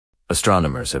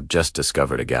Astronomers have just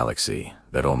discovered a galaxy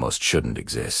that almost shouldn't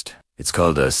exist. It's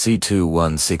called a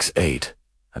C2168,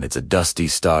 and it's a dusty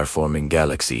star-forming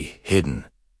galaxy, hidden,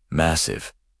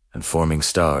 massive, and forming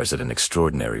stars at an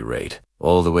extraordinary rate,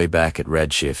 all the way back at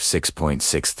Redshift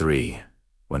 6.63,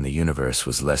 when the universe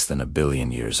was less than 1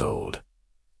 billion years old.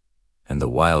 And the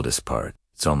wildest part,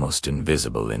 it's almost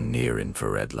invisible in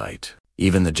near-infrared light.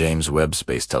 Even the James Webb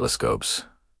Space Telescopes,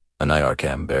 an IR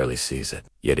cam barely sees it,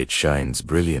 yet it shines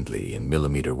brilliantly in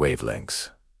millimeter wavelengths,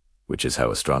 which is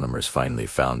how astronomers finally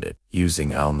found it.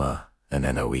 Using ALMA and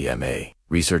NOEMA,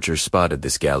 researchers spotted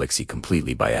this galaxy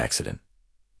completely by accident.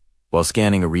 While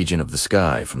scanning a region of the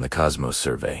sky from the Cosmos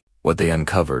survey, what they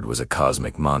uncovered was a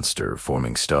cosmic monster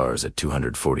forming stars at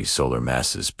 240 solar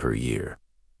masses per year.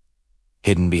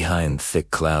 Hidden behind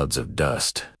thick clouds of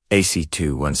dust,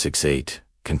 AC2168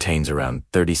 contains around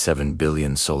 37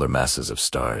 billion solar masses of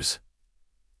stars,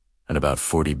 and about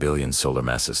 40 billion solar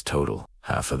masses total.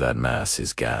 Half of that mass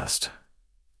is gas,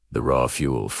 the raw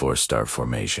fuel for star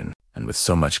formation. And with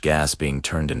so much gas being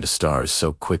turned into stars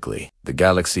so quickly, the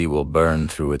galaxy will burn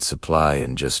through its supply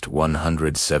in just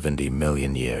 170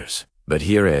 million years. But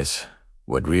here is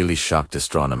what really shocked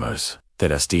astronomers.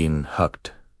 Terastine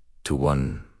Huct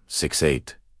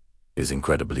 2168 is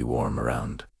incredibly warm,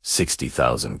 around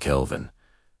 60,000 Kelvin,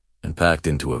 and packed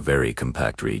into a very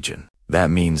compact region. That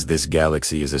means this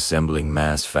galaxy is assembling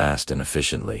mass fast and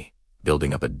efficiently,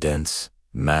 building up a dense,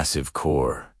 massive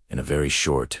core in a very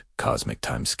short cosmic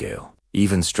timescale.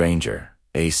 Even stranger,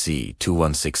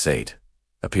 AC2168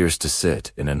 appears to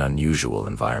sit in an unusual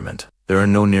environment. There are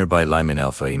no nearby Lyman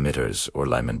alpha emitters or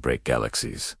Lyman break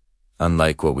galaxies,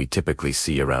 unlike what we typically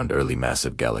see around early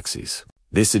massive galaxies.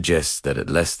 This suggests that at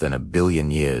less than 1 billion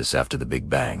years after the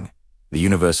Big Bang, the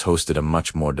universe hosted a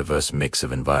much more diverse mix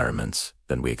of environments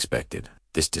than we expected.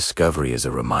 This discovery is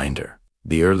a reminder.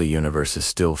 The early universe is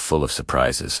still full of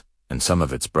surprises, and some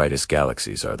of its brightest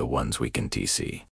galaxies are the ones we can see.